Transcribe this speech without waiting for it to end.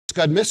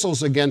Scud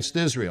missiles against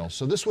Israel.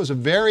 So this was a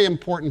very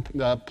important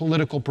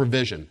political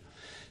provision.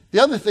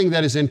 The other thing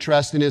that is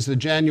interesting is the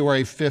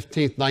January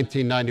 15th,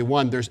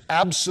 1991, there's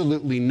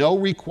absolutely no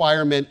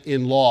requirement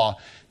in law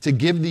to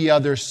give the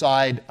other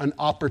side an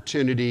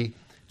opportunity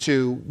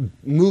to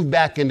move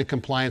back into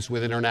compliance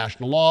with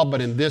international law, but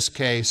in this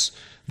case,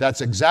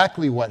 that's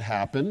exactly what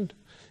happened.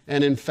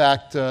 And in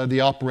fact,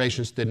 the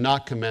operations did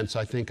not commence,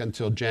 I think,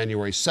 until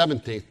January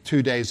 17th,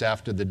 2 days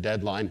after the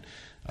deadline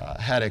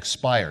had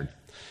expired.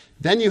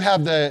 Then you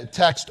have the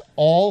text,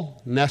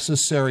 all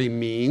necessary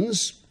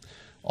means.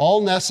 All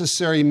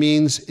necessary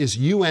means is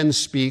UN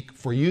speak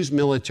for use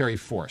military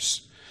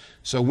force.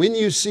 So when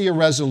you see a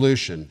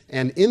resolution,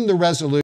 and in the resolution,